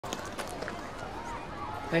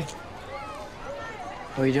Hey.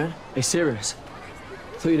 What are you doing? Are you serious?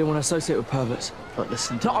 Thought you didn't want to associate with perverts. But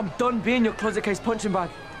listen. No, I'm done being your closet case punching bag.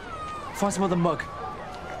 Find some other mug.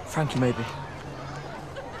 Frankie, maybe.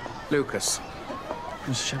 Lucas.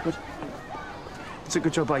 Mr. Shepherd? It's a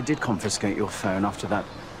good job I did confiscate your phone after that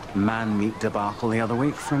man-meat debacle the other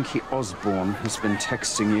week. Frankie Osborne has been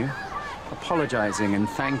texting you, apologizing and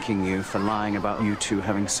thanking you for lying about you two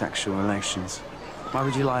having sexual relations. Why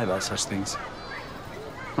would you lie about such things?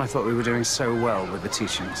 I thought we were doing so well with the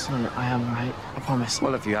teachings. No, I am right. I promise.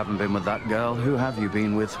 Well, if you haven't been with that girl, who have you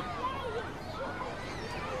been with?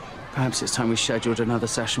 Perhaps it's time we scheduled another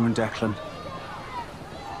session with Declan.